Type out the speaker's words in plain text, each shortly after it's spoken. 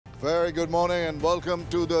Very good morning and welcome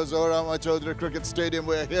to the Zohar Ahmad Chaudhary Cricket Stadium.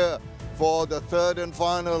 We're here for the third and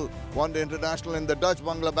final one-day international in the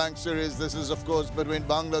Dutch-Bangla Bank series. This is, of course, between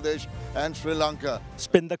Bangladesh and Sri Lanka.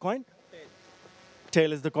 Spin the coin.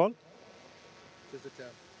 Tail is the call. It's the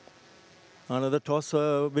tail. Another toss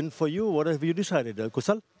win for you. What have you decided,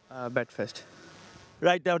 Kusal? Bat first.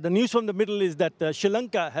 Right now, the news from the middle is that Sri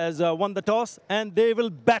Lanka has won the toss and they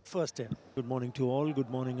will bat first here. Good morning to all.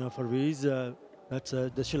 Good morning, Farweez. That's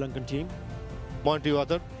the Sri Lankan team. Morning to you,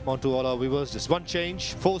 Adar. Morning to all our viewers. Just one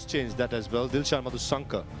change, forced change that as well. Dilshan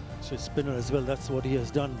Madhusankar. So spinner as well, that's what he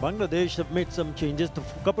has done. Bangladesh have made some changes,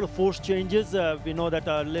 a couple of forced changes. We know that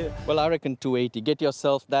well, I reckon 280. Get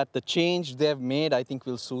yourself that. The change they've made, I think,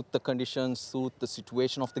 will suit the conditions, suit the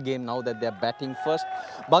situation of the game now that they're batting first.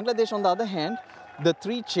 Bangladesh, on the other hand, the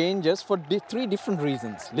three changes for three different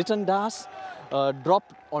reasons. Litton Das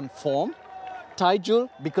dropped on form. Taijul,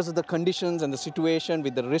 because of the conditions and the situation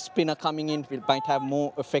with the wrist spinner coming in, it might have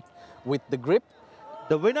more effect with the grip.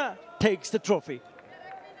 The winner takes the trophy.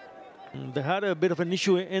 They had a bit of an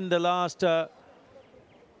issue in the last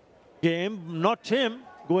game. Not him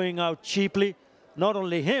going out cheaply. Not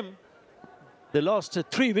only him, they lost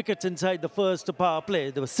 3 wickets inside the first power play.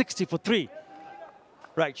 They were 60 for 3.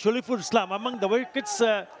 Right, Sholifur Islam among the wickets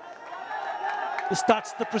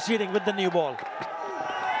starts the proceeding with the new ball.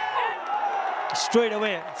 Straight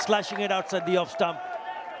away, slashing it outside the off stump.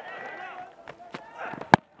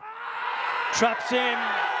 Traps him,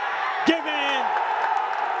 give in.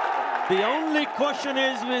 The only question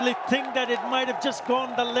is, will he think that it might have just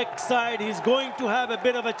gone the leg side? He's going to have a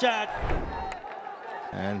bit of a chat.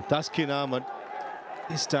 And Taskin Ahmed,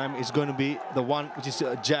 this time is going to be the one which is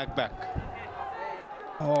a jag back.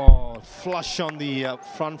 Oh, flush on the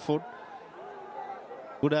front foot.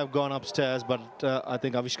 Would have gone upstairs, but I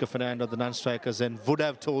think Avishka Fernando, the non-strikers, and would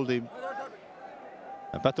have told him.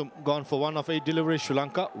 Pathum gone for 1 of 8 deliveries. Sri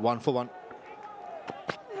Lanka 1 for 1.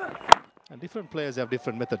 And different players have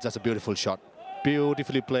different methods. That's a beautiful shot.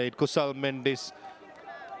 Beautifully played. Kusal Mendis,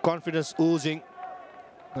 confidence oozing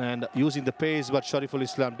and using the pace what Shariful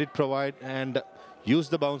Islam did provide and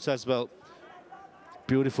used the bounce as well.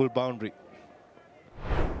 Beautiful boundary.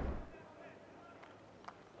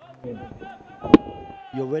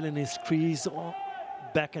 You're well in his crease,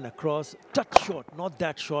 back and across. Touch shot, not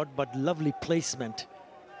that short, but lovely placement.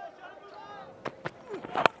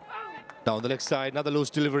 Down the leg side, another loose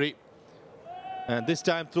delivery. And this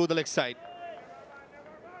time through the leg side.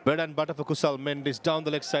 Bread and butter for Kusal Mendis. Down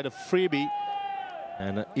the leg side, a freebie.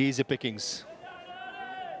 And easy pickings.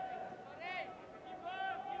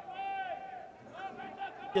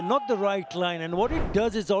 Yeah, not the right line. And what it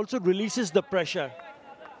does is also releases the pressure.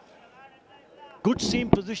 Good seam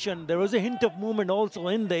position. There was a hint of movement also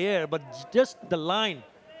in the air, but just the line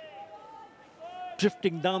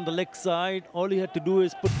drifting down the leg side. All he had to do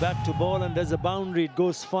is put back to ball, and there's a boundary. It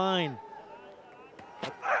goes fine.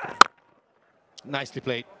 Nicely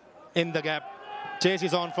played. In the gap. Chase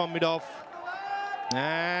is on from mid-off.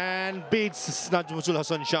 And beats Najmusul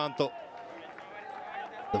Hassan Shanto.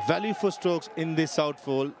 The value for strokes in this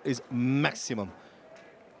outfall is maximum.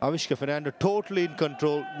 Avishka Fernando totally in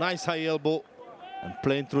control. Nice high elbow. And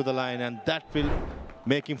playing through the line, and that will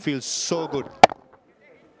make him feel so good.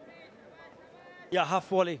 Yeah, half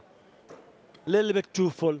volley. A little bit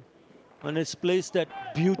too full. And it's placed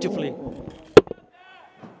that beautifully.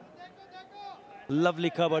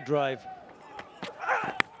 Lovely cover drive.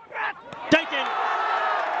 Taken.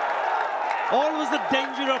 Always the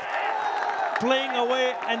danger of playing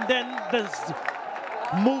away and then the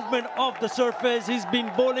movement of the surface. He's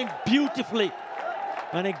been bowling beautifully.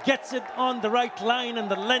 And he gets it on the right line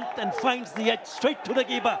and the length and finds the edge straight to the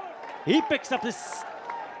keeper. He picks up his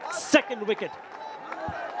second wicket.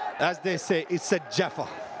 As they say, it's a Jaffa.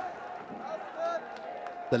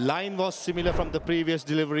 The line was similar from the previous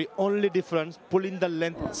delivery. Only difference, pulling the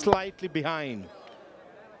length slightly behind.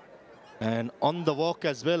 And on the walk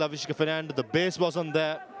as well, Avishka Fernando, the base wasn't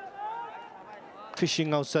there.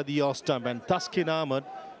 Fishing outside the off stump. And Taskin Ahmed,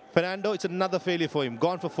 Fernando, it's another failure for him.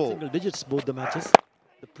 Gone for 4. Single digits both the matches.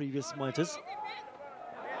 The previous matches.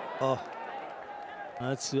 Oh,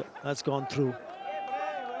 that's gone through.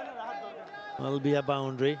 That'll be a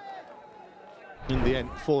boundary. In the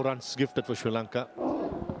end, 4 runs gifted for Sri Lanka.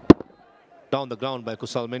 Down the ground by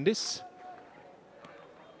Kusal Mendis.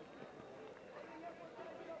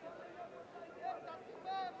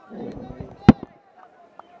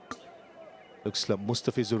 Looks like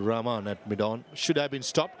Mustafizur Rahman at mid-on. Should have been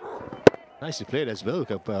stopped. Nicely played as well.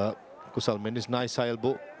 Kusal Mendis, nice high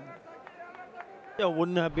elbow. Yeah,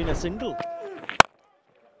 wouldn't have been a single.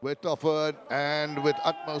 With offered and with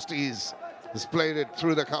utmost ease. Just played it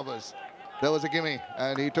through the covers. There was a gimme,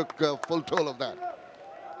 and he took full toll of that.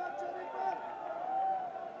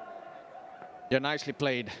 Yeah, nicely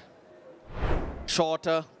played.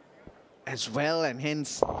 Shorter as well, and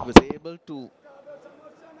hence was able to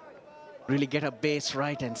really get a base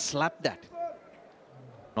right and slap that.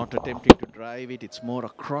 Not attempting to drive it, it's more a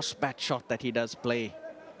cross-bat shot that he does play.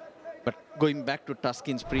 But going back to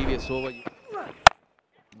Tuskin's previous over.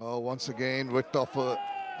 Oh, once again, width offer,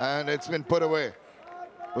 and it's been put away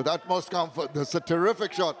with utmost comfort. That's a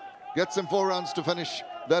terrific shot. Gets him 4 runs to finish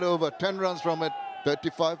that over. 10 runs from it,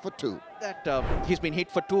 35 for 2. That he's been hit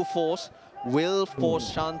for 2 fours, will force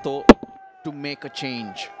Shanto to make a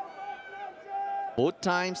change. Both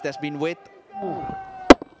times there's been width.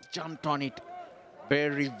 Jumped on it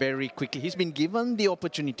very, very quickly. He's been given the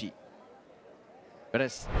opportunity.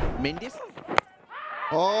 Whereas Mendes.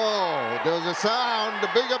 Oh, there was a sound, the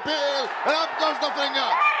big appeal, and up goes the finger.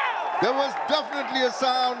 There was definitely a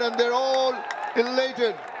sound, and they're all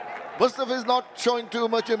elated. Mustafi's not showing too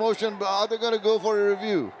much emotion, but are they going to go for a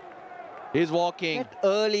review? He's walking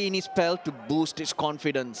early in his spell to boost his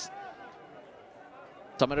confidence.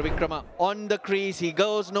 Samaravikrama on the crease, he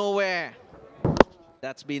goes nowhere.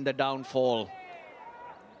 That's been the downfall.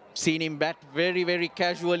 Seen him bat very, very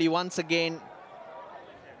casually once again.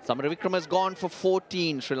 Samaravikrama has gone for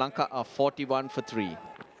 14. Sri Lanka are 41 for 3.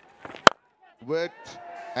 Width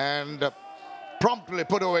and promptly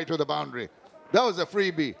put away to the boundary. That was a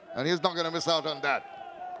freebie, and he's not going to miss out on that.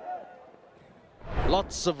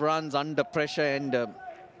 Lots of runs under pressure, and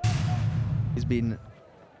he's been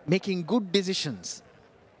making good decisions.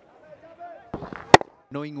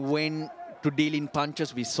 Knowing when to deal in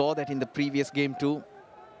punches. We saw that in the previous game too.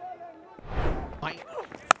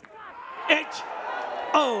 Edge.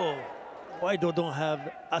 Oh, why don't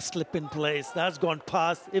have a slip in place? That's gone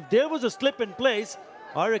past. If there was a slip in place,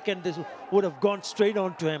 I reckon this would have gone straight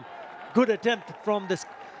on to him. Good attempt from this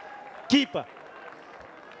keeper.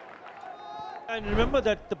 And remember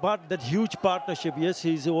that that huge partnership, yes,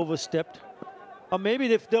 he's overstepped. Or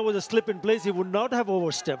maybe if there was a slip in place, he would not have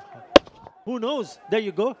overstepped. Who knows? There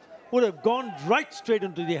you go. Would have gone right straight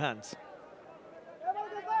into the hands.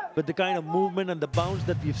 But the kind of movement and the bounce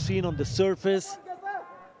that we've seen on the surface,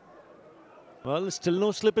 well, still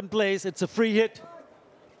no slip in place. It's a free hit.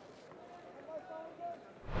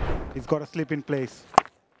 He's got a slip in place.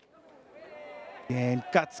 And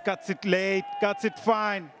cuts it late, cuts it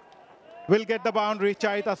fine. Will get the boundary,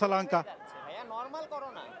 Charita Salanka.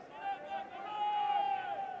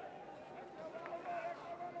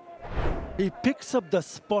 He picks up the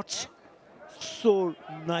spots so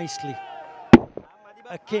nicely.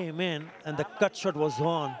 I came in and the cut shot was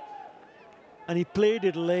on, and he played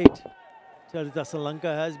it late. Charita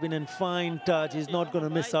Salanka has been in fine touch. He's not going to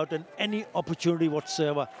miss out on any opportunity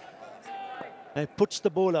whatsoever. And puts the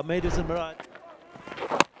bowler, Madison Miraj.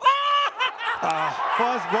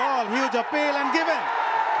 First ball, huge appeal and given.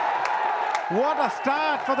 What a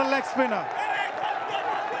start for the leg spinner.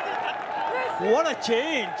 What a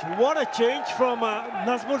change. What a change from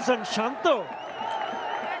Nazmul Shanto.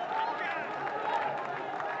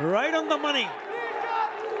 Right on the money.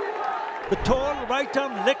 The tall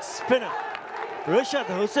right-arm leg spinner. Rashad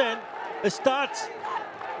Hussain starts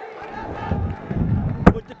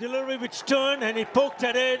with the delivery which turned, and he poked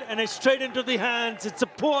at it and it's straight into the hands. It's a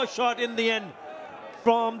poor shot in the end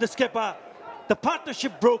from the skipper. The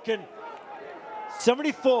partnership broken.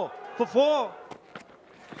 74 for 4.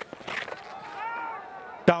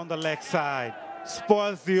 Down the leg side,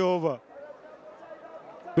 spoils the over.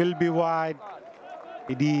 Will be wide.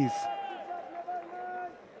 It is.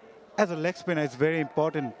 As a leg spinner, it's very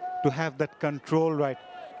important to have that control right.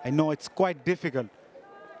 I know it's quite difficult.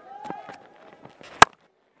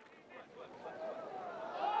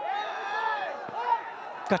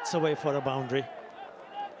 Cuts away for a boundary.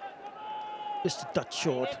 Just a touch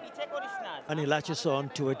short. And he latches on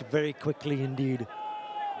to it very quickly indeed.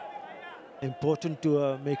 Important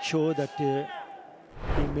to make sure that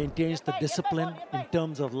he maintains the discipline in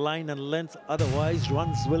terms of line and length. Otherwise,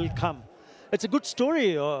 runs will come. It's a good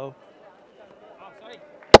story.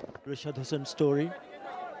 Rashad Hussain's story,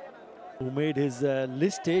 who made his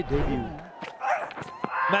List A debut.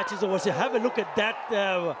 Match is over. So have a look at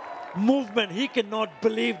that movement. He cannot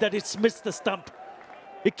believe that it's missed the stump.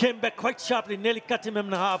 He came back quite sharply, nearly cut him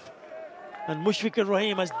in half. And Mushfiqur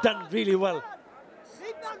Rahim has done really well.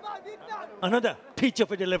 Another peach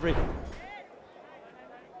of a delivery.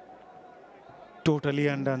 Totally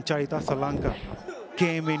undone. Charita Salanka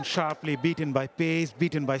came in sharply, beaten by pace,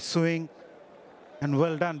 beaten by swing. And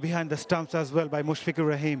well done behind the stumps as well by Mushfiqur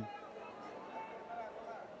Rahim.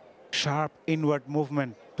 Sharp inward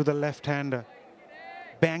movement to to the left-hander.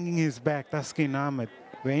 Banging his back, Taskin Ahmed.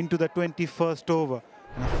 We're into the 21st over.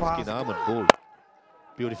 And a fast... Taskin Ahmed bowled.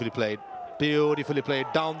 Beautifully played. Beautifully played.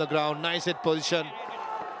 Down the ground. Nice hit position.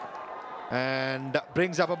 And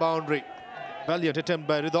brings up a boundary. Valiant attempt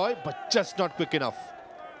by Hridoy, but just not quick enough.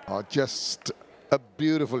 Oh, just a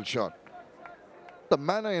beautiful shot. The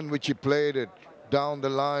manner in which he played it down the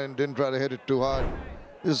line, didn't try to hit it too hard,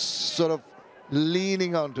 is sort of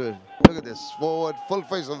leaning onto it. Look at this, forward, full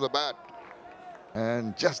face of the bat.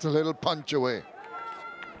 And just a little punch away.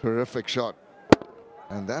 Terrific shot.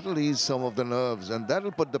 And that'll ease some of the nerves, and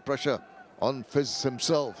that'll put the pressure on Fizz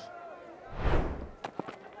himself.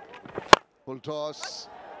 Full toss,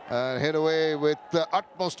 and hit away with the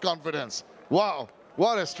utmost confidence. Wow,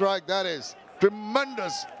 what a strike that is.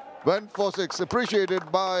 Tremendous. Went for 6,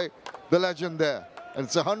 appreciated by the legend there. And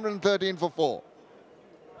it's 113 for 4.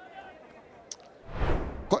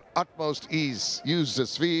 Got utmost ease, used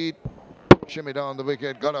his feet, shimmy down the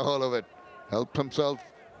wicket, got a hold of it, helped himself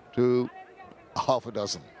to half a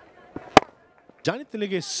dozen. Janit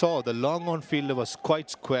Tilage saw the long on fielder was quite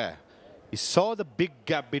square. He saw the big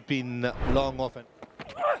gap between long off and...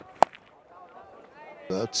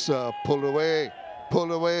 That's pulled away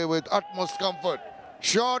with utmost comfort.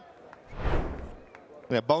 Shot.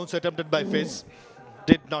 Yeah, bounce attempted by Fizz.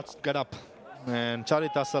 Did not get up. And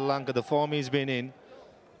Charita Salanka, the form he's been in,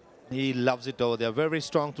 he loves it over there. Very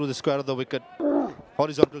strong through the square of the wicket.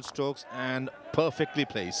 Horizontal strokes and perfectly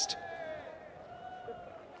placed.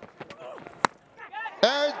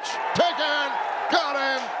 Edge taken. Got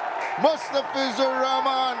him. Mustafizur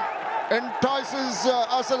Rahman entices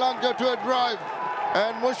Asalanka to a drive.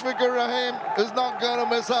 And Mushfiqur Rahim is not going to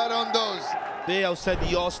miss out on those. Way outside the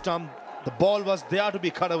yaw stump. The ball was there to be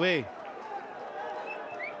cut away.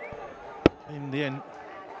 In the end,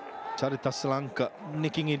 Charita Asalanka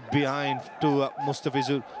nicking it behind to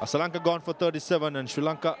Mustafizur. Asalanka gone for 37 and Sri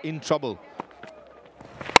Lanka in trouble.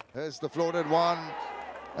 There's the floated one.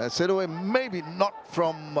 Hit away, maybe not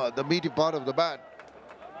from the meaty part of the bat.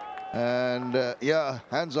 And yeah,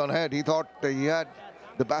 hands on head. He thought he had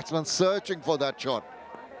the batsman searching for that shot.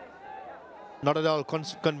 Not at all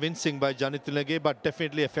convincing by Janit Tilage, but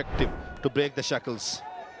definitely effective to break the shackles.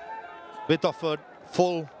 With offered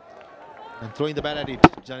full and throwing the bat at it,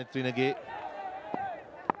 Janit Tilage.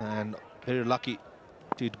 And very lucky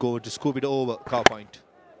to go to scoop it over cow point.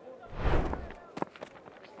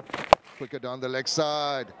 Quicker down the leg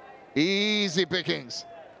side. Easy pickings.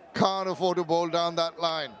 Can't afford to bowl down that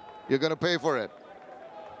line. You're going to pay for it.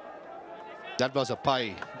 That was a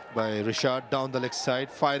pie by Rishad down the leg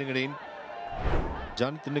side, firing it in.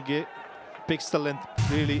 Janit Tilage picks the length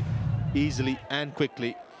really easily and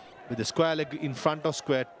quickly. With the square leg in front of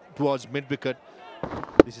square towards mid-wicket.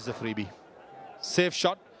 This is a freebie. Safe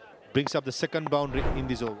shot. Brings up the second boundary in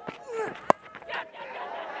this over.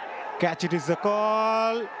 Catch it is the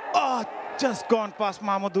call. Oh, just gone past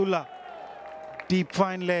Mahmudullah. Deep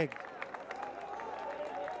fine leg.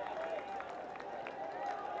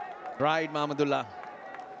 Right, Mahmudullah.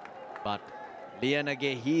 But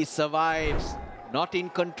Lianage, he survives. Not in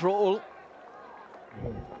control.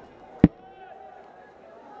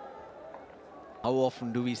 How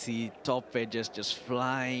often do we see top edges just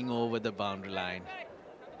flying over the boundary line?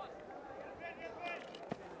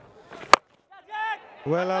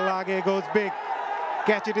 Well, Alage goes big.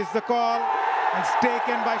 Catch it is the call. And it's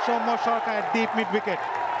taken by Shomo Sharka at deep mid-wicket.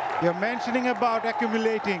 You're mentioning about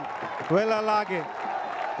accumulating. Well, Alage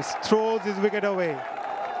throws his wicket away.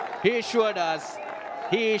 He sure does.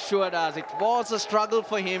 He sure does. It was a struggle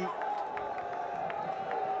for him.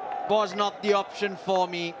 Was not the option for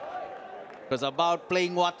me. It was about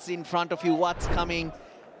playing what's in front of you, what's coming.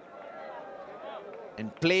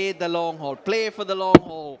 And play the long haul. Play for the long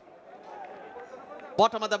haul.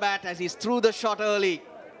 Bottom of the bat as he's threw the shot early.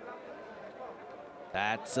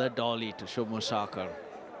 That's a dolly to Shomo Sharka.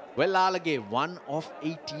 Well, Alage, 1 of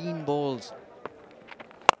 18 balls.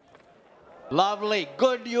 Lovely,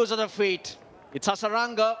 good use of the feet. It's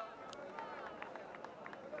Hasaranga.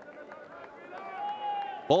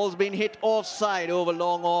 Ball's been hit offside over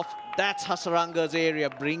long off. That's Hasaranga's area.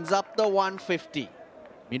 Brings up the 150.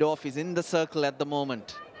 Mid-off is in the circle at the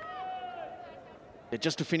moment.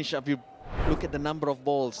 Just to finish up, you look at the number of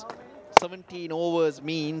balls. 17 overs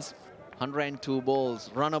means 102 balls.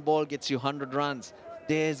 Runner ball gets you 100 runs.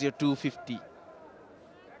 There's your 250.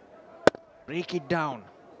 Break it down.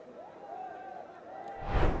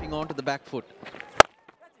 Onto the back foot.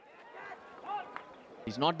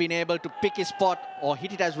 He's not been able to pick his spot or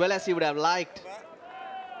hit it as well as he would have liked.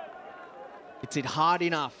 Hits it hard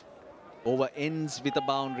enough. Over ends with a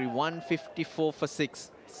boundary. 154 for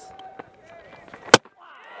 6.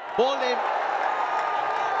 Bowled him.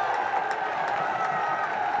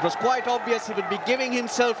 It was quite obvious he would be giving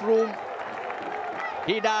himself room.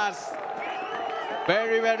 He does.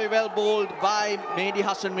 Very, very well bowled by Mehdi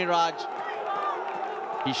Hassan Miraj.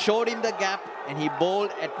 He showed him the gap and he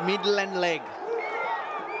bowled at middle and leg.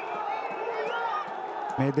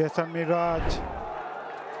 Mehdi Hassan Miraj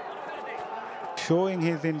showing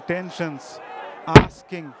his intentions,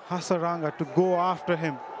 asking Hasaranga to go after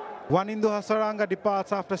him. One Indu Hasaranga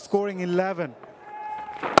departs after scoring 11.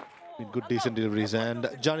 Good, decent deliveries, and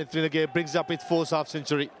Janit Trinage brings up his fourth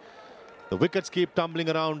half-century. The wickets keep tumbling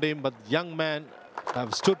around him, but the young man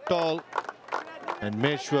have stood tall and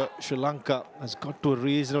made sure Sri Lanka has got to a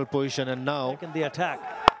reasonable position, and now In the attack.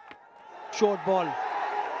 Short ball.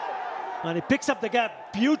 And he picks up the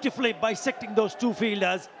gap beautifully, bisecting those two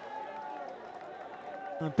fielders.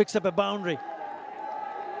 And picks up a boundary.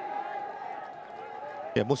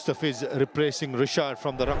 yeah, Mustafiz replacing Rishad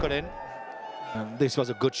from the rocket end. And this was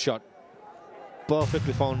a good shot.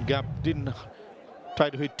 Perfectly found gap, didn't try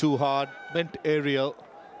to hit too hard, went aerial,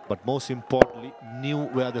 but most importantly, knew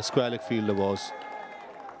where the square leg fielder was.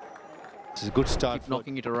 This is a good start. Keep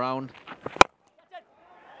knocking it around.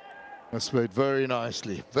 That's played very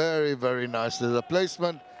nicely, very, very nicely. The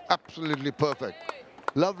placement, absolutely perfect.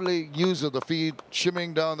 Lovely use of the feet,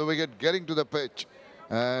 shimming down the wicket, getting to the pitch.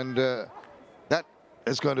 And that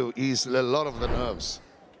is going to ease a lot of the nerves.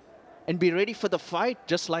 And be ready for the fight,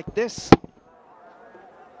 just like this.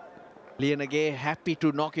 Lianage happy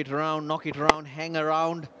to knock it around, hang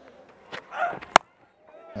around.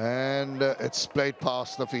 And it's played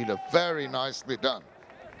past the fielder. Very nicely done.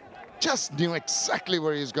 Just knew exactly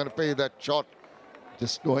where he's going to play that shot.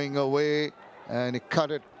 Just going away, and he cut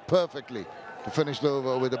it perfectly to finish the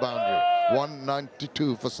over with a boundary.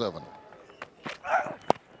 192 for 7.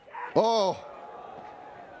 Oh,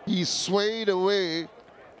 he swayed away.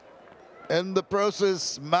 In the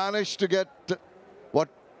process, managed to get what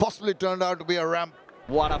possibly turned out to be a ramp.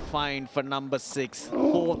 What a find for number 6.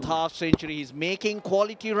 Fourth half century. He's making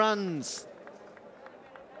quality runs.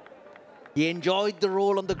 He enjoyed the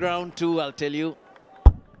roll on the ground too, I'll tell you.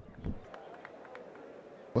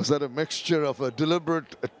 Was that a mixture of a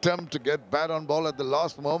deliberate attempt to get bat on ball at the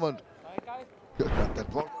last moment? That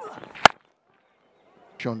ball.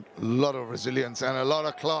 Shown a lot of resilience and a lot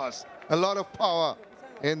of class, a lot of power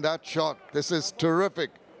in that shot. This is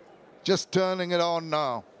terrific. Just turning it on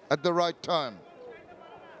now at the right time.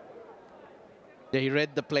 He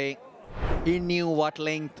read the play. He knew what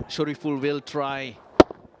length Shariful will try.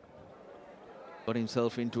 Got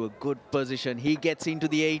himself into a good position. He gets into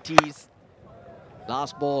the 80s.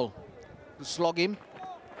 Last ball to slog him.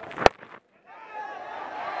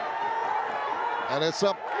 And it's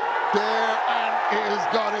up there, and he's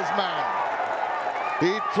got his man.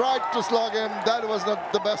 He tried to slog him. That was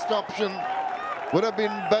not the best option. Would have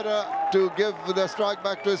been better to give the strike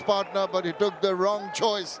back to his partner, but he took the wrong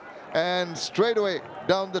choice. And straight away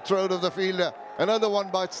down the throat of the fielder. Another one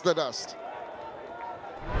bites the dust.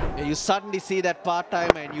 You suddenly see that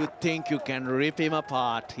part-time and you think you can rip him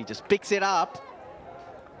apart. He just picks it up.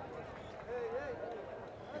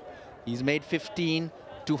 He's made 15,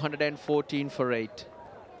 214 for 8.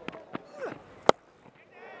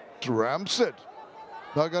 Ramps it.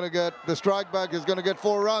 Not going to get the strike back. He's going to get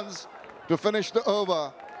 4 runs to finish the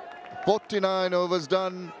over. 49 overs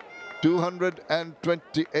done.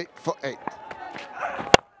 228 for 8.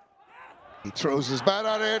 He throws his bat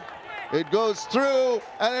at it. It goes through,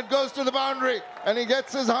 and it goes to the boundary, and he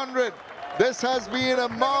gets his 100. This has been a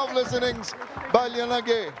marvelous innings by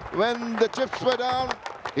Lianage. When the chips were down,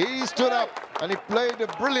 he stood up, and he played a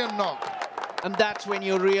brilliant knock. And that's when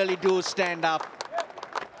you really do stand up.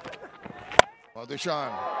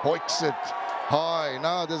 Madhushan hoiks it high.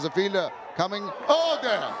 Now there's a fielder coming. Oh,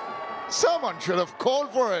 there! Someone should have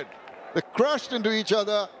called for it. They crashed into each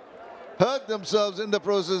other, hurt themselves in the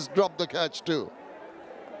process, dropped the catch too.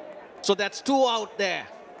 So that's 2 out there,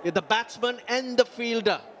 with the batsman and the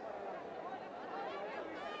fielder.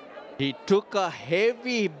 He took a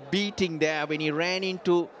heavy beating there when he ran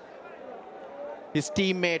into his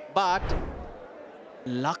teammate, but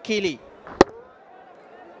luckily,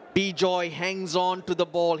 Bijoy hangs on to the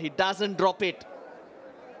ball. He doesn't drop it.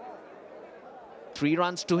 3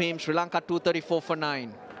 runs to him. Sri Lanka 234 for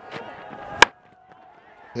 9.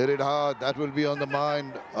 Hit it hard. That will be on the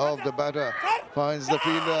mind of the batter. Finds the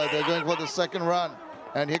fielder. They're going for the second run.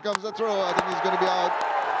 And here comes the throw. I think he's going to be out.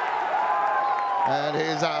 And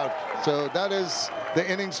he's out. So that is the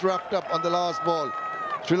innings wrapped up on the last ball.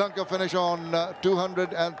 Sri Lanka finish on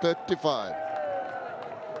 235.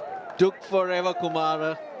 Took forever,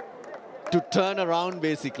 Kumara, to turn around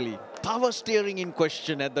basically. power steering in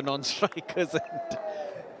question at the non-strikers end.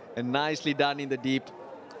 And nicely done in the deep.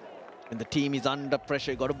 And the team is under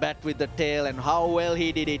pressure. Got to bat with the tail, and how well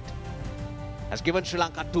he did it has given Sri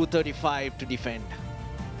Lanka 235 to defend.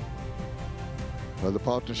 Well, the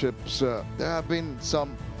partnerships, there have been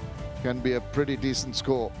some, can be a pretty decent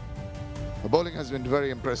score. The bowling has been very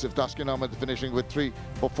impressive. Taskin Ahmed finishing with 3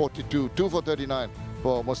 for 42, 2 for 39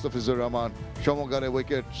 for Mustafizur Rahman. Shomo got a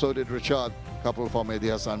wicket, so did Rashad. Couple for Mehdi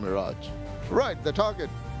Hassan Miraj. Right, the target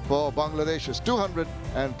for Bangladesh is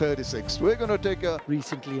 236. We're going to take a...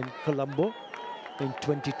 Recently in Colombo in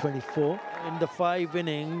 2024. In the 5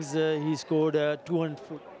 innings, he scored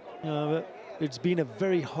 200. It's been a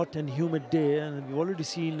very hot and humid day, and we've already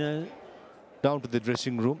seen... Down to the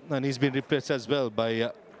dressing room, and he's been replaced as well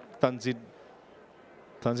by Tanzid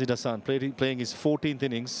Hassan, playing his 14th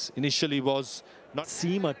innings. Initially was not...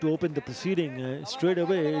 Seema to open the proceeding. Straight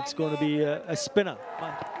away, it's going to be a spinner.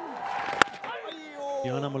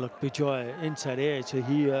 Yanamulak Bijoy inside edge,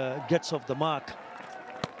 he gets off the mark.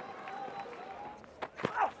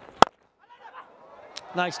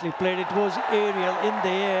 Nicely played. It was aerial in the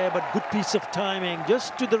air, but good piece of timing.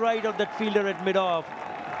 Just to the right of that fielder at mid-off.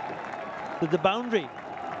 To the boundary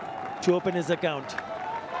to open his account.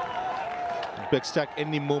 To extract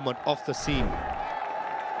any movement off the seam.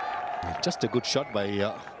 Just a good shot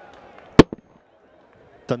by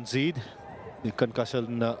Tanzid. The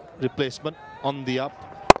concussion replacement on the up.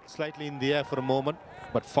 Slightly in the air for a moment,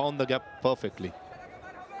 but found the gap perfectly.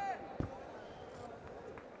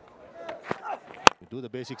 You do the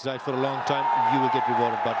basics right for a long time, you will get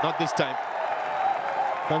rewarded, but not this time.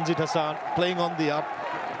 Tanzid Hassan playing on the up.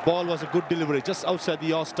 Ball was a good delivery, just outside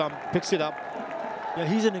the off stump, picks it up. Yeah,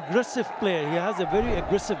 he's an aggressive player. He has a very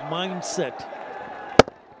aggressive mindset.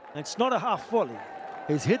 It's not a half volley.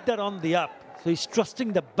 He's hit that on the up, so he's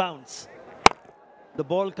trusting the bounce. The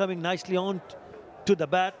ball coming nicely on to the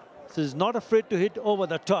bat, so he's not afraid to hit over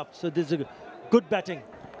the top. So there's a good batting,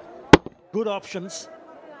 good options.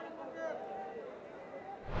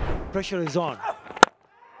 Pressure is on.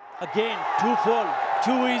 Again, too full,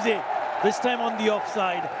 too easy. This time on the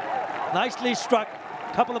offside. Nicely struck.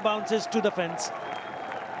 Couple of bounces to the fence.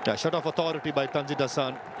 Yeah, shot of authority by Tanzid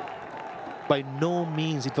Hassan. By no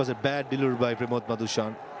means it was a bad delivery by Pramod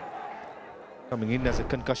Madhushan. Coming in as a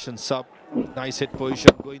concussion sub. Nice hit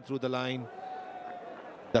position, going through the line.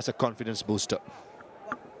 That's a confidence booster.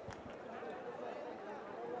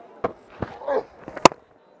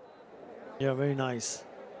 Yeah, very nice.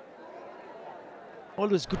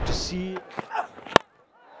 Always good to see.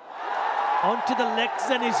 Onto the legs,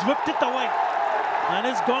 and he's whipped it away. And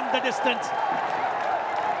he's gone the distance.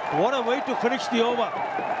 What a way to finish the over.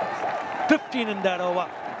 15 in that over.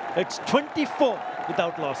 It's 24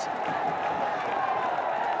 without loss.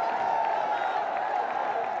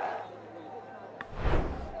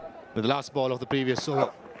 With the last ball of the previous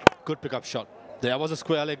over, good pickup shot. There was a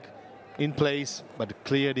square leg in place, but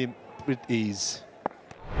cleared him with ease.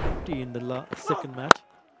 In the second match.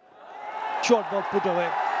 Short ball put away.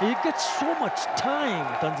 He gets so much time,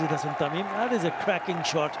 Tanzid Hassan Tamim. That is a cracking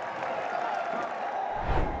shot.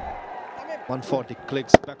 140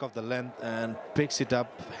 clicks back of the length and picks it up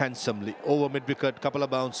handsomely. Over mid-wicket, couple of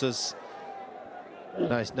bounces.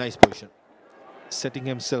 Nice position. Setting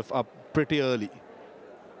himself up pretty early.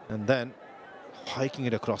 And then hiking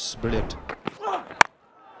it across. Brilliant.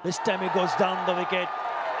 This time he goes down the wicket.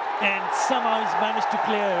 And somehow he's managed to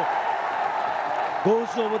clear.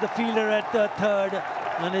 Goes over the fielder at the third.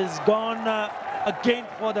 And is gone again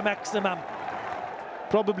for the maximum.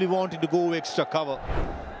 Probably wanting to go extra cover.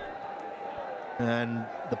 And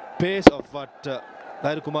the pace of what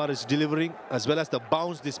Lairu Kumar is delivering, as well as the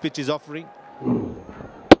bounce this pitch is offering.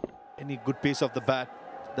 Any good pace of the bat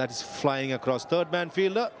that is flying across. Third man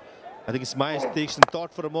fielder. I think it's Mahesh Theeksham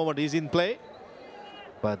thought for a moment he's in play.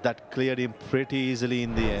 But that cleared him pretty easily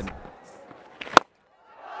in the end.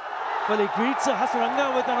 Well, he greets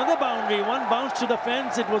Hasaranga with another boundary. One bounce to the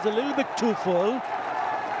fence. It was a little bit too full.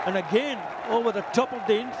 And again, over the top of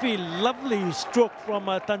the infield. Lovely stroke from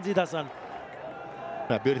Tanzid Hassan.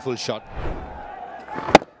 A beautiful shot.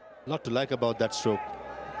 A lot to like about that stroke.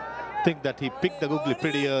 Think that he picked the googly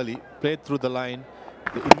pretty early. Played through the line.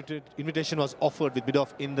 The invitation was offered with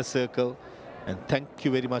mid-off in the circle. And thank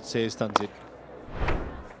you very much, says Tanzid.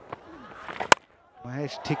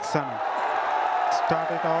 Mahesh Theeksham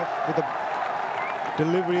started off with a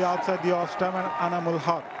delivery outside the off stump, and Anamul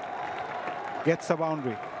Haq gets a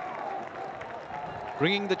boundary.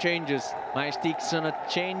 Bringing the changes. Mahesh Theeksham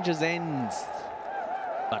changes ends.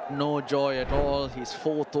 But no joy at all. His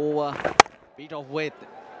fourth over. Bit of weight.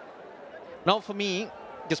 Now for me,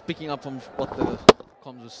 just picking up from what the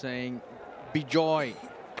Comms was saying, Bijoy.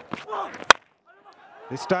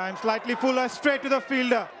 This time slightly fuller, straight to the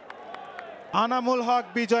fielder. Anamul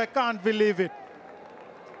Haq Bijoy can't believe it.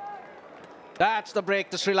 That's the break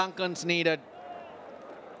the Sri Lankans needed.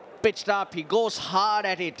 Pitched up, he goes hard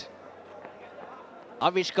at it.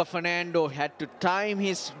 Avishka Fernando had to time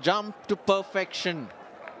his jump to perfection.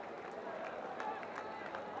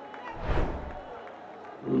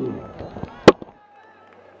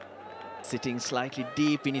 Sitting slightly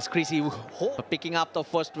deep in his crease, picking up the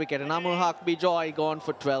first wicket. And Anamul Haq Bijoy gone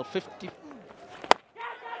for 12.50.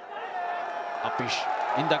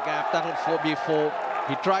 Apish in the gap, that'll be 4.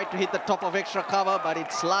 He tried to hit the top of extra cover, but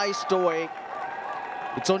it sliced away.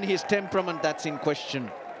 It's only his temperament that's in question.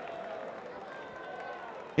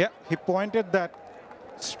 Yeah, he pointed that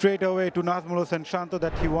straight away to Nazmul Hossain Shanto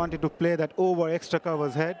that he wanted to play that over extra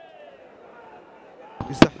cover's head.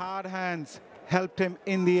 It's the hard hands helped him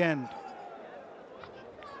in the end.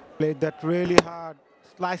 Played that really hard,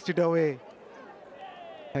 sliced it away.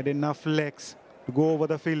 Had enough legs to go over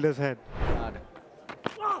the fielder's head.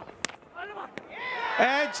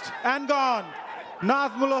 Edged and gone.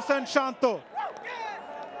 Nazmul Hossain Shanto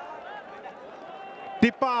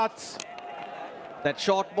departs. That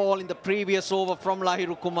short ball in the previous over from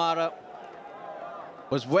Lahiru Kumara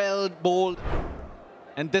was well bowled.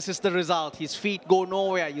 And this is the result. His feet go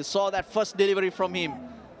nowhere. You saw that first delivery from him.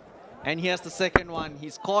 And here's the second one.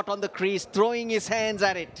 He's caught on the crease, throwing his hands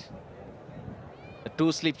at it. The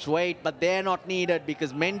 2 slips wait, but they're not needed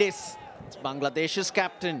because Mendes, it's Bangladesh's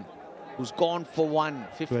captain, who's gone for 1.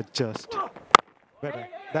 But just better.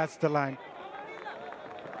 That's the line.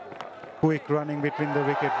 Quick running between the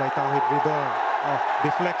wicket by Tawhid Ridwan. Oh,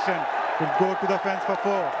 deflection. Will go to the fence for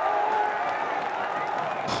 4.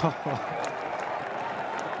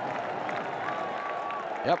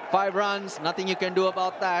 Yep, 5 runs. Nothing you can do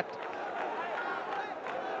about that.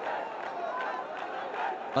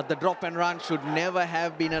 But the drop and run should never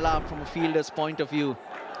have been allowed from a fielder's point of view.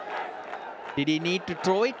 Did he need to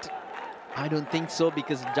throw it? I don't think so,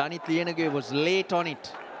 because Janit Lienage was late on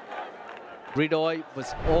it. Ridoy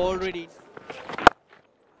was already...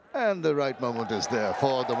 And the right moment is there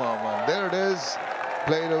for the moment. There it is.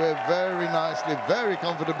 Played away very nicely, very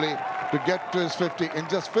comfortably to get to his 50 in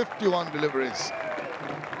just 51 deliveries.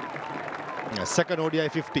 Yeah, second ODI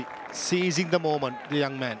 50. Seizing the moment, the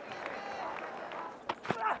young man.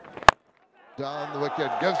 Down the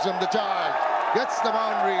wicket, gives him the charge. Gets the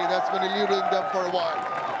boundary. That's been eluding them for a while.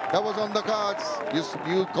 That was on the cards.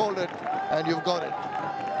 You called it, and you've got it.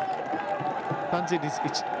 Tanzin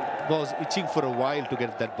was itching for a while to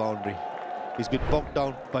get that boundary. He's been bogged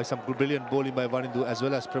down by some brilliant bowling by Vanindu as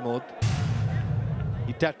well as Pramod.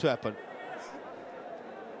 It had to happen.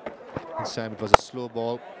 This time it was a slow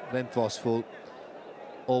ball, length was full,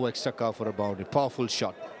 over extra cover for a boundary. Powerful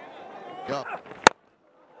shot. Yeah.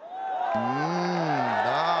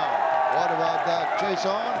 Now, what about that? Chase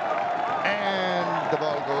on, and the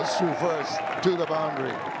ball goes through first to the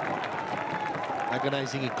boundary.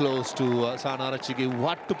 Agonizing it close to Sanarachigi.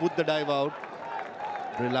 What to put the dive out?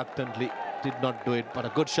 Reluctantly did not do it, but a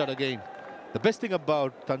good shot again. The best thing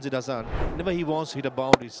about Tanzil Hasan, whenever he wants to hit a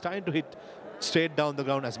boundary, he's trying to hit straight down the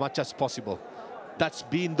ground as much as possible. That's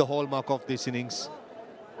been the hallmark of this innings.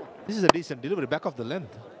 This is a decent delivery, back of the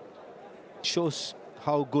length. Shows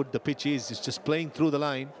how good the pitch is. It's just playing through the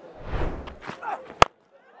line.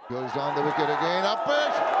 Goes down the wicket again, up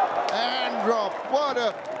pitch, and drop. What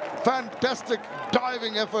a fantastic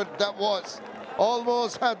diving effort that was.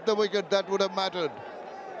 Almost had the wicket, that would have mattered.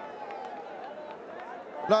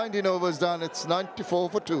 19 overs done, it's 94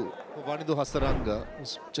 for 2. Vanindu Hasaranga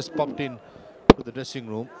was just popped in to the dressing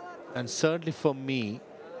room, and certainly for me,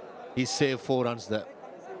 he saved 4 runs there.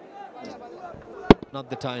 Not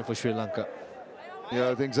the time for Sri Lanka.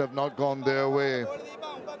 Yeah, things have not gone their way.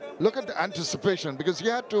 Look at the anticipation, because he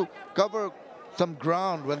had to cover some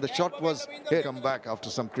ground when the shot was hit. Come back after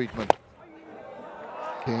some treatment.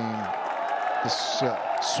 Kane just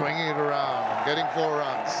swinging it around and getting 4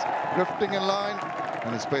 runs. Drifting in line,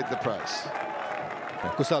 and he's paid the price.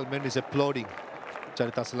 Kusal Mendes applauding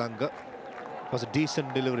Charita Salanga. It was a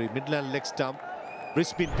decent delivery. Midland leg stump.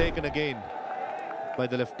 Wrist been taken again by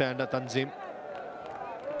the left-hander Tanzim.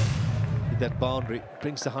 With that boundary,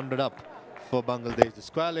 brings the 100 up for Bangladesh. The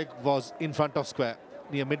square leg was in front of square,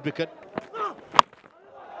 near mid-wicket.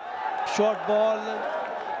 Short ball.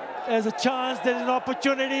 There's a chance, there's an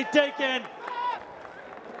opportunity taken.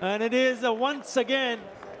 And it is once again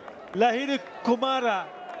Lahiru Kumara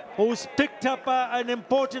who's picked up an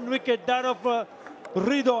important wicket, that of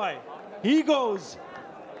Ridoy. He goes.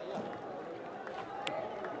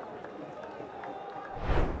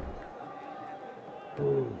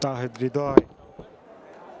 Tahid Ridoy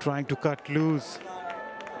trying to cut loose.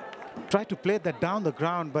 Try to play that down the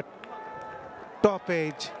ground, but top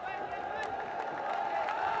edge.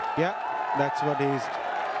 Yeah, that's what he's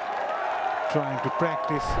trying to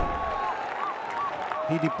practice.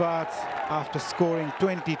 He departs after scoring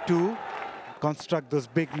 22. Construct those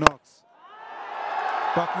big knocks.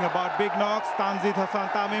 Talking about big knocks, Tanzit Hassan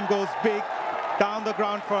Tamim goes big down the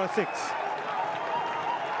ground for a 6.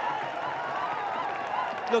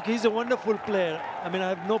 Look, he's a wonderful player. I mean, I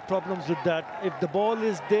have no problems with that. If the ball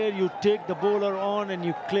is there, you take the bowler on and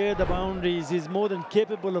you clear the boundaries. He's more than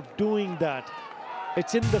capable of doing that.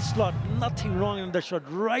 It's in the slot, nothing wrong in the shot,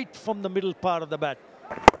 right from the middle part of the bat.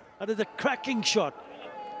 That is a cracking shot.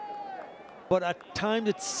 But at times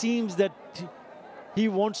it seems that he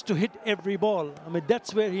wants to hit every ball. I mean,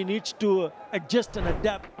 that's where he needs to adjust and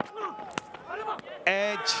adapt.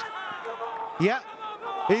 Edge. Yeah,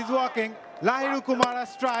 he's walking. Lahiru Kumara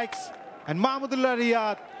strikes, and Mahmudullah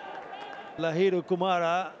Riyad. Lahiru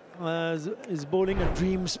Kumara is bowling a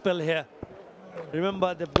dream spell here.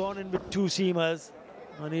 Remember, they've gone in with 2 seamers,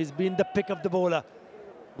 and he's been the pick of the bowler.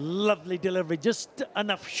 Lovely delivery, just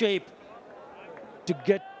enough shape to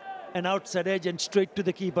get an outside edge and straight to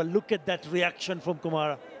the keeper. Look at that reaction from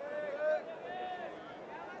Kumara.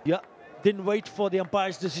 Yeah, didn't wait for the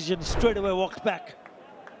umpire's decision, straight away walked back.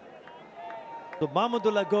 So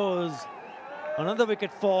Mahmudullah goes, another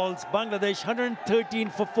wicket falls. Bangladesh 113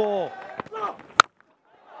 for 4.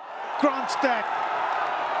 Crunch that.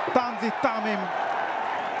 Tanzit Tamim,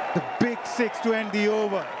 the big 6 to end the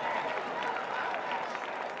over.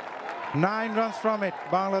 9 runs from it.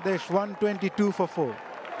 Bangladesh 122 for 4.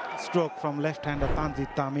 Stroke from left-hander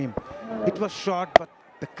Tanzit Tamim. It was short, but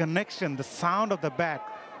the connection, the sound of the bat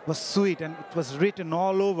was sweet, and it was written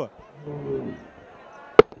all over.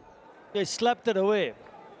 They slapped it away.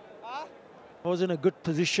 Was in a good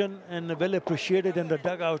position and well appreciated in the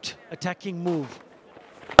dugout. Attacking move.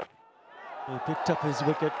 He picked up his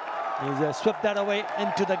wicket. He's swept that away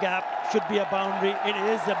into the gap. Should be a boundary. It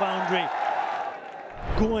is a boundary.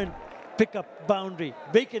 Go and pick up boundary.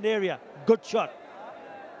 Vacant area. Good shot.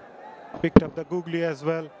 Picked up the googly as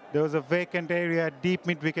well. There was a vacant area, deep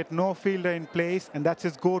mid-wicket, no fielder in place, and that's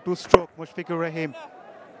his go-to stroke, Mushfiqur Rahim.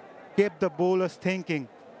 Kept the bowlers thinking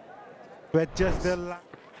to adjust their line.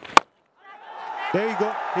 There you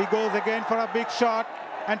go. He goes again for a big shot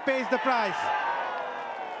and pays the price.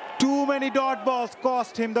 Too many dot balls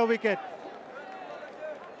cost him the wicket.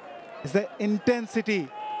 It's the intensity,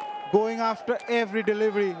 going after every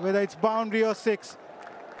delivery, whether it's boundary or 6.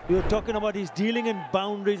 We were talking about he's dealing in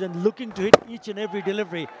boundaries and looking to hit each and every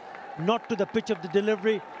delivery, not to the pitch of the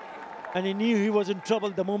delivery. And he knew he was in trouble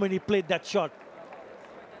the moment he played that shot.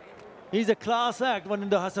 He's a class act, one in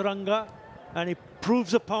the Hasaranga, and he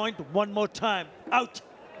proves a point one more time. Out.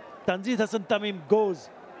 Tanzit Hassan Tamim goes.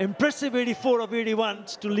 Impressive 84 of 81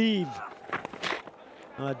 to leave.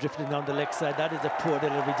 Drifting down the leg side. That is a poor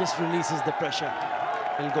delivery. Just releases the pressure.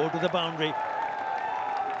 He'll go to the boundary.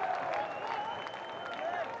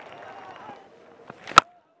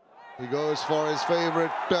 He goes for his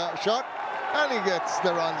favorite shot, and he gets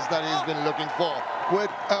the runs that he's been looking for with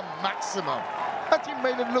a maximum. But he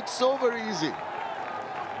made it look so very easy.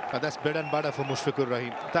 That's bread and butter for Mushfiqur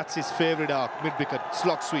Rahim. That's his favorite arc, mid-wicket,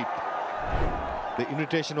 slog sweep. The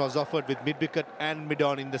invitation was offered with mid-wicket and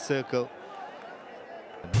mid-on in the circle.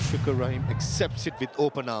 And Mushfiqur Rahim accepts it with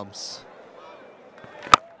open arms.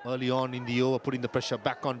 Early on in the over, putting the pressure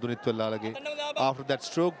back on Dunitwal Lalage. After that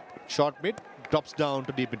stroke, short mid, drops down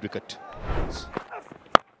to deep mid-wicket.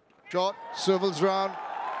 Short, swivels round,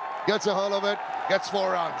 gets a hold of it, gets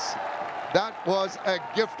 4 runs. That was a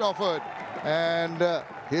gift offered, and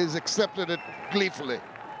he's accepted it gleefully.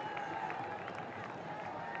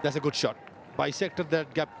 That's a good shot. Bisected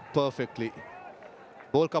that gap perfectly.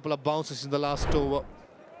 Ball couple of bounces in the last over.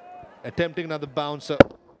 Attempting another bouncer.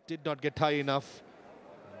 Did not get high enough.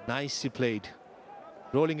 Nicely played.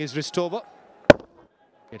 Rolling his wrist over.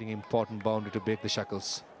 Getting important boundary to break the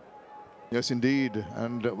shackles. Yes, indeed.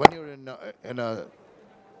 And when you're in a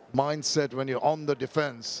mindset, when you're on the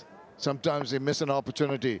defense, sometimes you miss an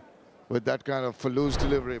opportunity with that kind of loose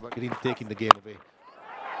delivery. But Getting taking the game away.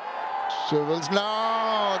 Swivels,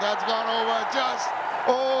 no, that's gone over just.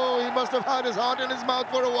 Oh, he must have had his heart in his mouth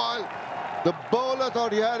for a while. The bowler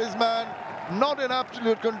thought he had his man, not in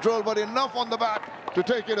absolute control, but enough on the bat to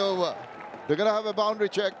take it over. They're going to have a boundary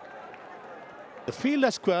check. The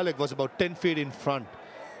fielder square leg was about 10 feet in front.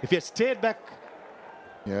 If he had stayed back.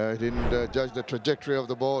 Yeah, he didn't judge the trajectory of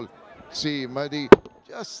the ball. See, Mahdi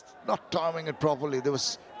just not timing it properly. They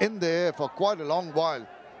was in the air for quite a long while.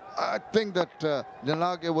 I think that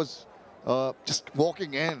Lanka was just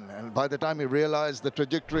walking in, and by the time he realized the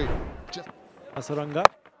trajectory, Hasaranga,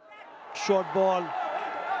 short ball.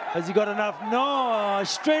 Has he got enough? No,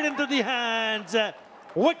 straight into the hands.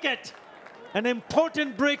 Wicket, an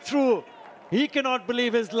important breakthrough. He cannot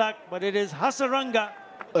believe his luck, but it is Hasaranga.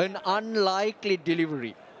 An unlikely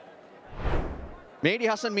delivery. Mehdi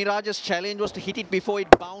Hasan Miraj's challenge was to hit it before it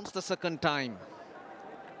bounced the second time.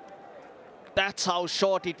 That's how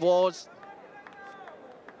short it was.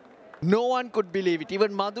 No one could believe it.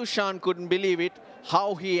 Even Madhushan couldn't believe it,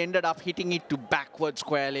 how he ended up hitting it to backward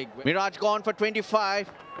square leg. Miraj gone for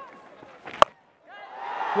 25.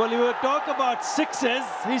 Well, you were talk about sixes.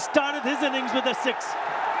 He started his innings with a six.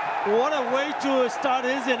 What a way to start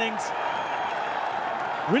his innings.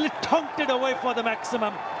 Really tonked it away for the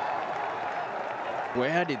maximum.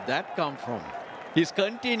 Where did that come from? He's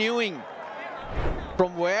continuing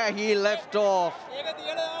from where he left off.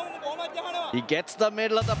 He gets the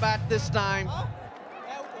middle of the bat this time.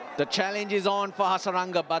 The challenge is on for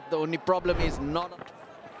Hasaranga, but the only problem is not...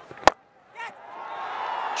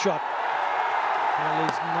 Shot. Well,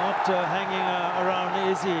 he's not hanging around,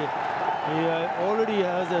 is he? He already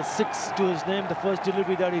has a six to his name, the first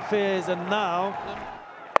delivery that he faced, and now...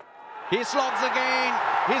 He slogs again.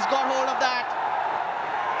 He's got hold of that.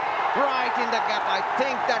 Right in the gap. I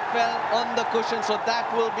think that fell on the cushion, so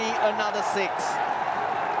that will be another six.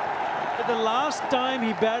 The last time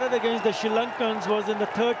he batted against the Sri Lankans was in the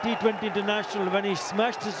third T20 International when he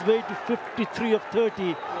smashed his way to 53 of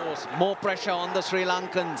 30. More pressure on the Sri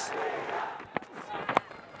Lankans.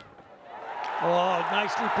 Oh,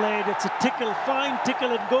 nicely played. It's a tickle, fine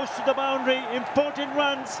tickle. It goes to the boundary. Important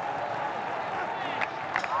runs.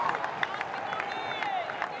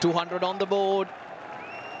 200 on the board.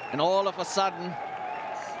 And all of a sudden,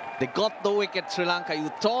 they got the wicket, Sri Lanka. You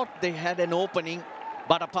thought they had an opening,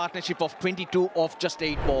 but a partnership of 22 off just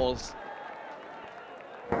 8 balls.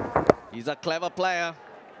 He's a clever player.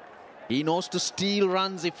 He knows to steal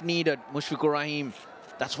runs if needed, Mushfiqur Rahim.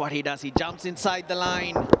 That's what he does. He jumps inside the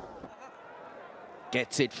line.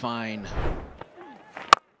 Gets it fine.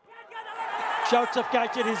 Shouts of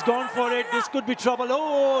catch it. He's gone for it. This could be trouble.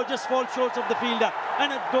 Oh, just falls short of the fielder.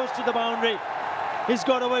 And it goes to the boundary. He's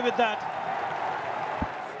got away with that.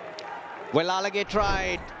 Well, Alage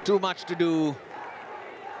tried. Too much to do.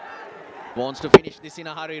 Wants to finish this in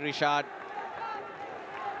a hurry, Rishad.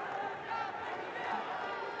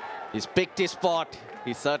 He's picked his spot.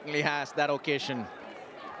 He certainly has that occasion.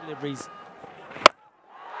 Deliveries.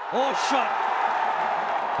 Oh, shot.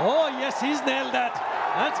 Oh, yes, he's nailed that.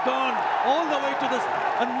 That's gone all the way to this.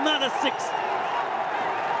 Another six.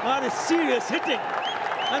 That is serious hitting.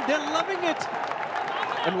 And they're loving it.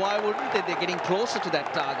 And why wouldn't they? They're getting closer to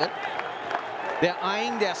that target. They're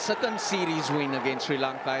eyeing their second series win against Sri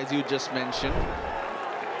Lanka, as you just mentioned.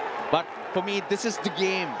 But for me, this is the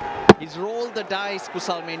game. He's rolled the dice,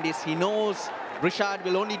 Kusal Mendis. He knows Rishad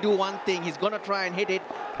will only do one thing. He's going to try and hit it.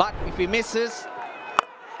 But if he misses,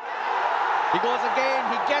 he goes again.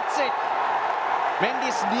 He gets it.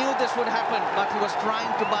 Mendis knew this would happen, but he was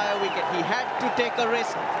trying to buy a wicket. He had to take a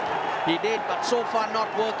risk. He did, but so far not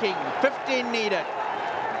working. 15 needed.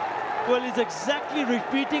 Well, he's exactly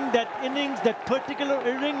repeating that innings, that particular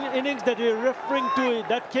innings that we're referring to.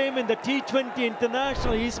 That came in the T20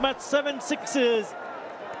 International. He smashed 7 sixes.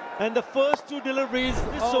 And the first 2 deliveries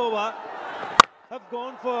this over have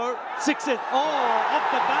gone for sixes. Oh,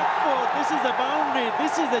 off the back foot. This is a boundary.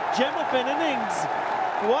 This is a gem of an innings.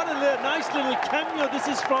 What a nice little cameo. This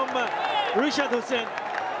is from Rishad Hussain.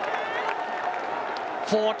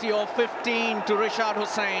 40 or 15 to Rishad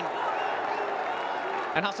Hussain.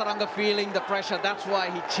 And Hasaranga feeling the pressure. That's why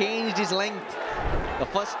he changed his length. The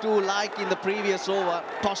first 2, like in the previous over,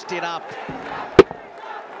 tossed it up.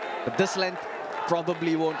 But this length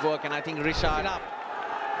probably won't work, and I think Rishad up.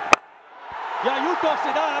 Yeah, you toss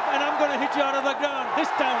it up, and I'm going to hit you out of the ground. This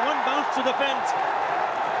time, one bounce to the fence.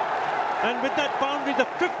 And with that boundary, the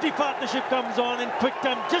 50 partnership comes on in quick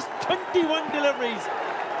time. Just 21 deliveries.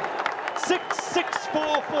 6, 6,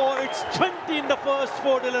 4, 4. It's 20 in the first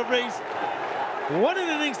 4 deliveries. What an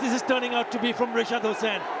innings this is turning out to be from Rishad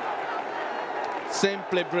Hussain.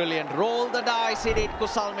 Simply brilliant. Roll the dice, hit it,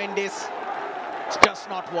 Kusal Mendis. It's just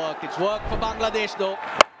not worked. It's worked for Bangladesh, though.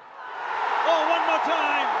 Oh, one more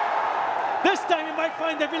time. This time he might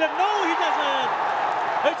find the villain. No, he doesn't.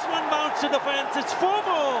 It's one bounce to the fence. It's 4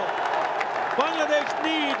 more. Bangladesh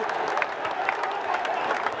need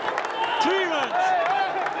 3 runs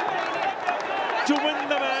to win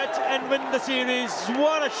the match and win the series.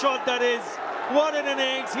 What a shot that is. What an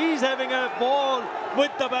innings. He's having a ball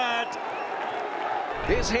with the bat.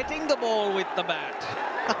 He's hitting the ball with the bat.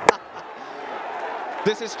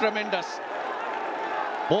 This is tremendous.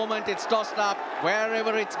 Moment it's tossed up,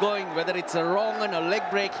 wherever it's going, whether it's a wrong one or leg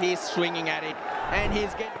break, he's swinging at it. And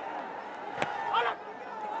he's getting...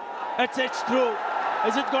 It's edged through.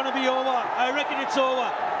 Is it going to be over? I reckon it's over.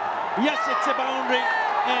 Yes, it's a boundary.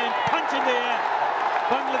 And punch in the air.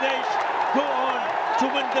 Bangladesh go on to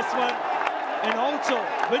win this one. And also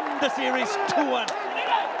win the series 2-1.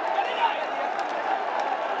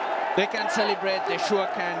 They can celebrate, they sure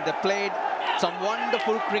can. They played some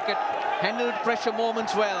wonderful cricket, handled pressure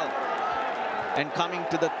moments well. And coming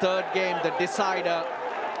to the third game, the decider,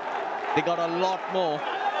 they got a lot more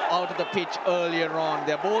out of the pitch earlier on.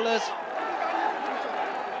 Their bowlers,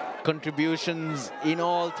 contributions in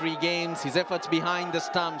all 3 games, his efforts behind the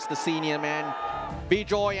stumps, the senior man.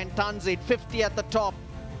 Bijoy and Tanzit, 50 at the top.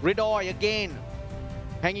 Ridoy again,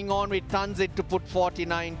 hanging on with Tanzit to put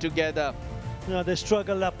 49 together. They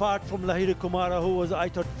struggled apart from Lahiri Kumara, who was, I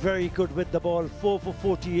thought, very good with the ball. 4 for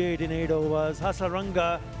 48 in 8 overs.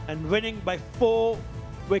 Hasaranga, and winning by 4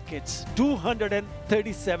 wickets.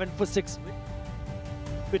 237 for 6.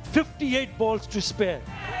 With 58 balls to spare.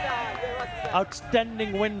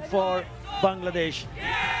 Outstanding win for Bangladesh.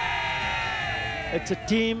 It's a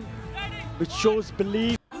team which shows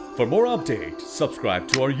belief. For more updates, subscribe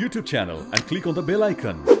to our YouTube channel and click on the bell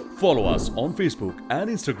icon. Follow us on Facebook and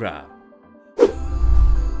Instagram.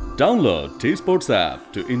 Download T-Sports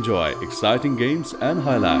app to enjoy exciting games and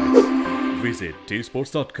highlights. Visit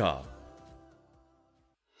tsports.com.